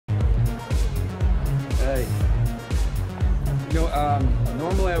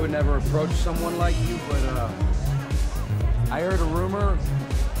Normally I would never approach someone like you, but, I heard a rumor.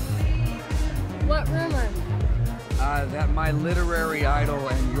 What rumor? That my literary idol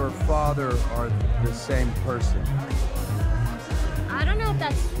and your father are the same person. I don't know if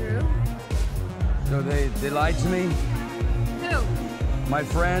that's true. So they lied to me? Who? My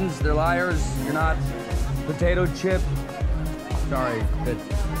friends, they're liars. You're not potato chip. Sorry, but,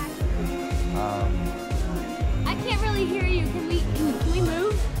 I can't really hear you. Can we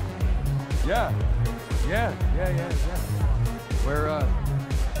move? Yeah. Where,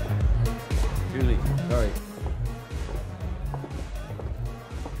 Julie, sorry.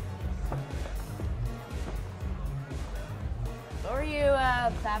 What were you,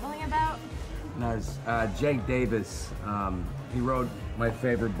 babbling about? No, it's Jake Davis. He wrote my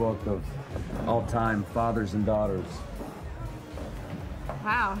favorite book of all time, Fathers and Daughters.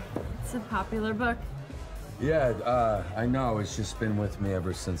 Wow, it's a popular book. Yeah, I know. It's just been with me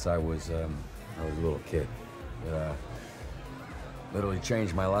ever since I was a little kid. Literally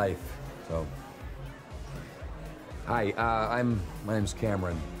changed my life. So, hi. My name's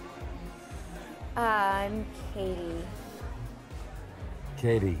Cameron. I'm Katie.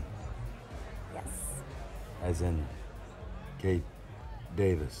 Katie, Yes. as in Kate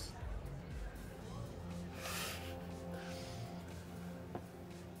Davis.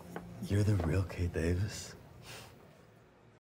 You're the real Kate Davis?